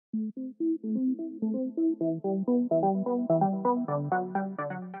Yes!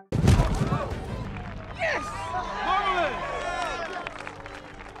 Marvelous!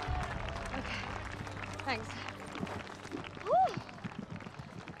 Okay, thanks.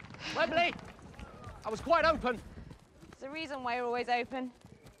 Wembley! I was quite open. There's a reason why you're always open.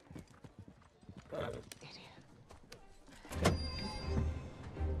 Oh, God.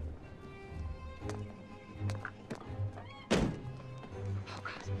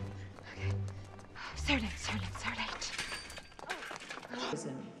 Okay. So late, so late, so late.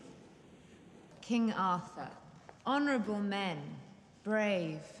 King Arthur. Honorable men.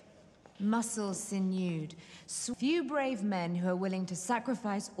 Brave. Muscles sinewed. Few brave men who are willing to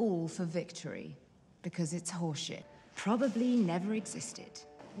sacrifice all for victory. Because it's horseshit. Probably never existed.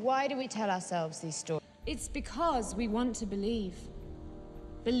 Why do we tell ourselves these stories? It's because we want to believe.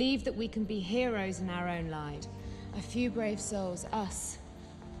 Believe that we can be heroes in our own lives. A few brave souls, us,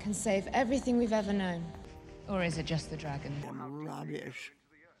 can save everything we've ever known. Or is it just the dragon? Rubbish.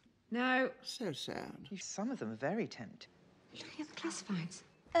 No. So sad. Some of them are very tempting. Looking at the classifieds.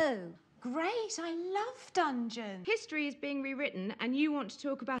 Oh, great. I love dungeons. History is being rewritten, and you want to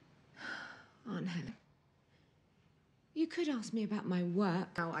talk about... Aunt Helen. You could ask me about my work.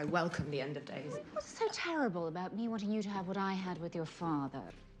 Oh, I welcome the end of days. What's so terrible about me wanting you to have what I had with your father?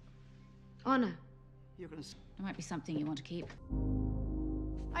 Honor. You're gonna... It might be something you want to keep.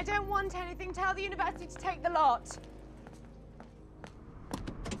 I don't want anything. Tell the university to take the lot.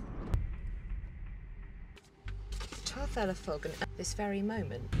 Tarthelafog at this very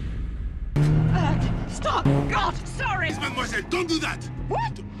moment. Stop! God, sorry! Mademoiselle, don't do that!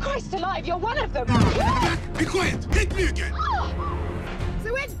 What? Christ alive, you're one of them! Back! Be quiet! Hit me again!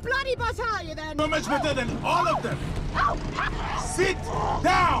 So which bloody butt are you then? You're much better than all of them! Oh. Sit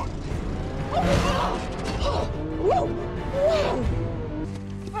down!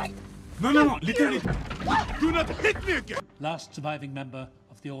 No, literally! Do not hit me again! Last surviving member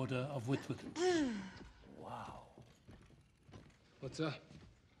of the Order of Witwickens. Wow. What's up?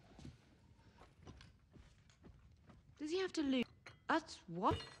 Does he have to lose? That's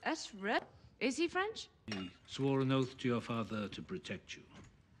what? That's red. Is he French? He swore an oath to your father to protect you.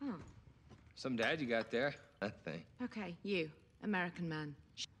 Oh. Some dad you got there. That thing. Okay, you, American man.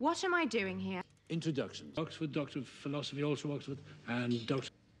 What am I doing here? Introductions. Oxford, Doctor of Philosophy, also Oxford, and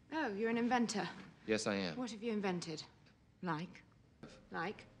Doctor... Oh, you're an inventor. Yes, I am. What have you invented? Like?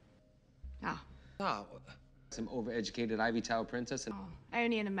 Ah. Ah, some overeducated Ivy Tower princess and... Oh,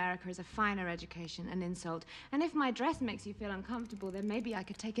 only in America is a finer education an insult. And if my dress makes you feel uncomfortable, then maybe I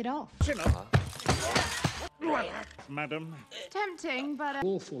could take it off. Madam. Tempting, but...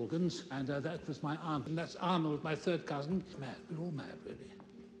 All Falcons, and that was my aunt, and that's Arnold, my third cousin. Mad. We're all mad, really.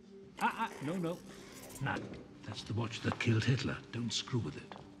 No. None. That's the watch that killed Hitler. Don't screw with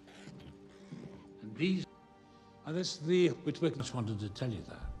it. And these... this is the Witwickens wanted to tell you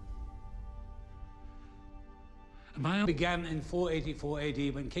that. My began in 484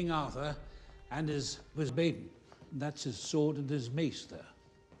 AD when King Arthur was maiden. That's his sword and his mace there.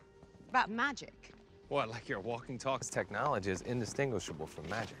 About magic. What, like your walking talks technology is indistinguishable from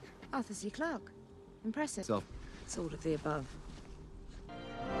magic? Arthur C. Clarke. Impressive. So, It's all of the above.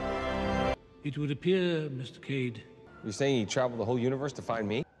 It would appear, Mr. Cade... you're saying you traveled the whole universe to find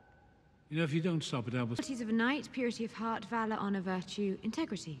me? You know, if you don't stop it, I will... Qualities of a knight, purity of heart, valor, honor, virtue,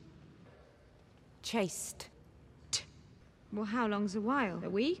 integrity. Chaste. Well, how long's a while? A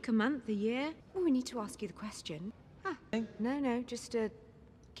week, a month, a year? Well, we need to ask you the question. Ah, no, just a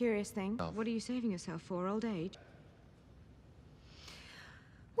curious thing. Oh. What are you saving yourself for, old age?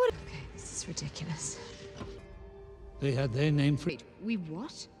 What? Okay, this is ridiculous. They had their name for... Wait, we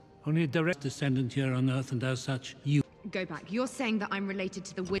what? Only a direct descendant here on Earth, and as such, you... Go back. You're saying that I'm related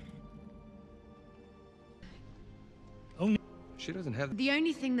to the Only... She doesn't have... The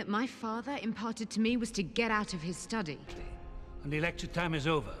only thing that my father imparted to me was to get out of his study. And the lecture time is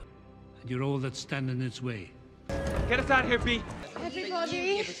over, and you're all that stand in its way. Get us out of here, B!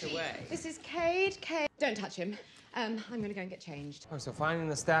 Everybody, give it away. This is Cade. Don't touch him. I'm gonna go and get changed. Oh, so finding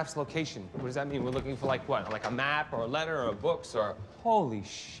the staff's location. What does that mean? We're looking for, like, what? Like a map or a letter or books or... Holy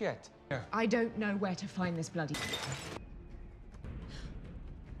shit. Here. I don't know where to find this bloody...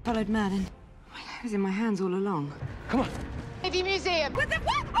 Followed Merlin. It was in my hands all along. Come on. Navy Museum! What?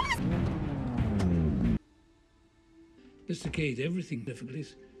 Mr. Cade, everything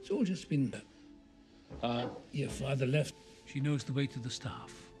difficulties. It's all just been... your father left. She knows the way to the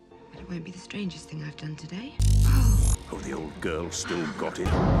staff. But it won't be the strangest thing I've done today. Oh, the old girl still got it.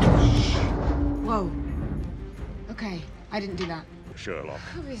 Whoa. Okay, I didn't do that. Sherlock.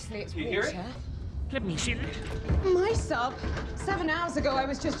 Obviously, it's You hear water. Let me see that. My sub? 7 hours ago, I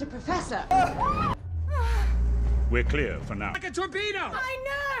was just a professor. We're clear for now. Like a torpedo! I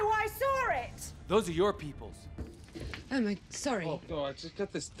know, I saw it. Those are your peoples. Oh my, sorry. Oh, no, I just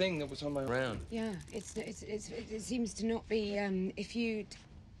got this thing that was on my round. Yeah, it seems to not be, if you...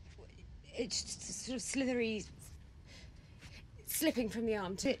 It's just sort of slithery... Slipping from the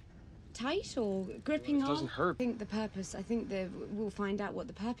arm. Is it tight or gripping hard? It doesn't hurt. I think the purpose, we'll find out what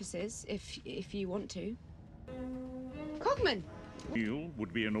the purpose is, if you want to. Cogman! Meal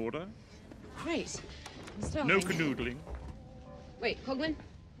would be in order. Great. I'm starving. No canoodling. Wait, Cogman?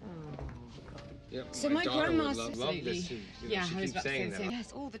 Yep, So my daughter would grandmaster... love this. And, Yeah, she I was keeps about to say saying the that. same.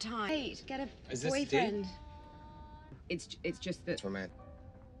 Yes, all the time. Kate, get a Is this boyfriend. It's just that... It's romantic.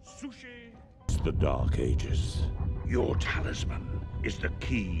 Sushi. It's the Dark Ages. Your talisman is the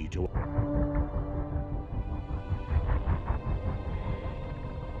key to...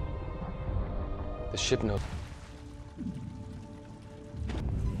 The ship note.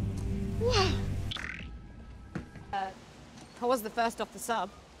 I was the first off the sub.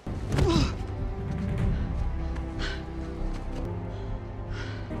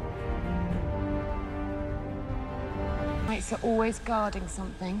 Knights are always guarding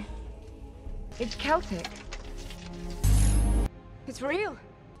something. It's Celtic. It's real.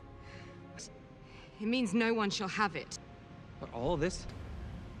 It means no one shall have it. But all of this?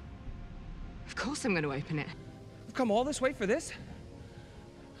 Of course I'm going to open it. You've come all this way for this?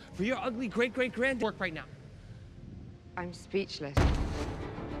 For your ugly great-great-grand work right now. I'm speechless.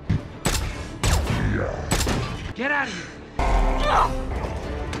 Get out of here!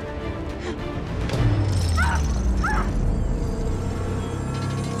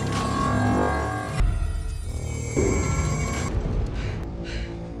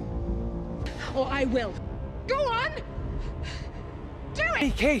 Or I will. Go on! Do it!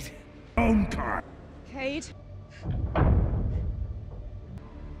 Hey, Kate! Own time. Cade.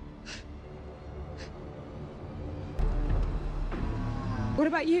 What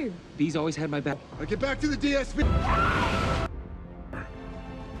about you? Bee's always had my back. Now get back to the DSP.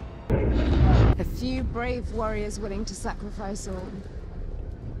 A few brave warriors willing to sacrifice all.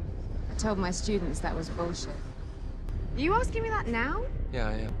 I told my students that was bullshit. Are you asking me that now? Yeah,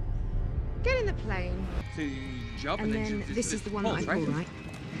 I am. Get in the plane. So you jump And then this is the one that I call, right?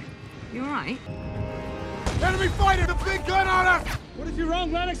 You all right? Enemy fighter! The big gun on us! What if you're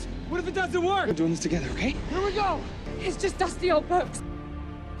wrong, Lennox? What if it doesn't work? We're doing this together, okay? Here we go! It's just dusty old books.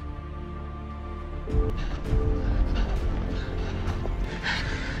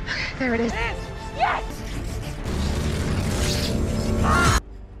 There it is. Yes!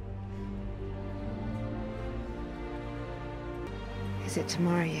 Is it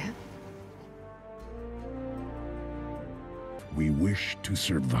tomorrow yet? We wish to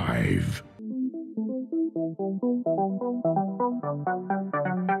survive.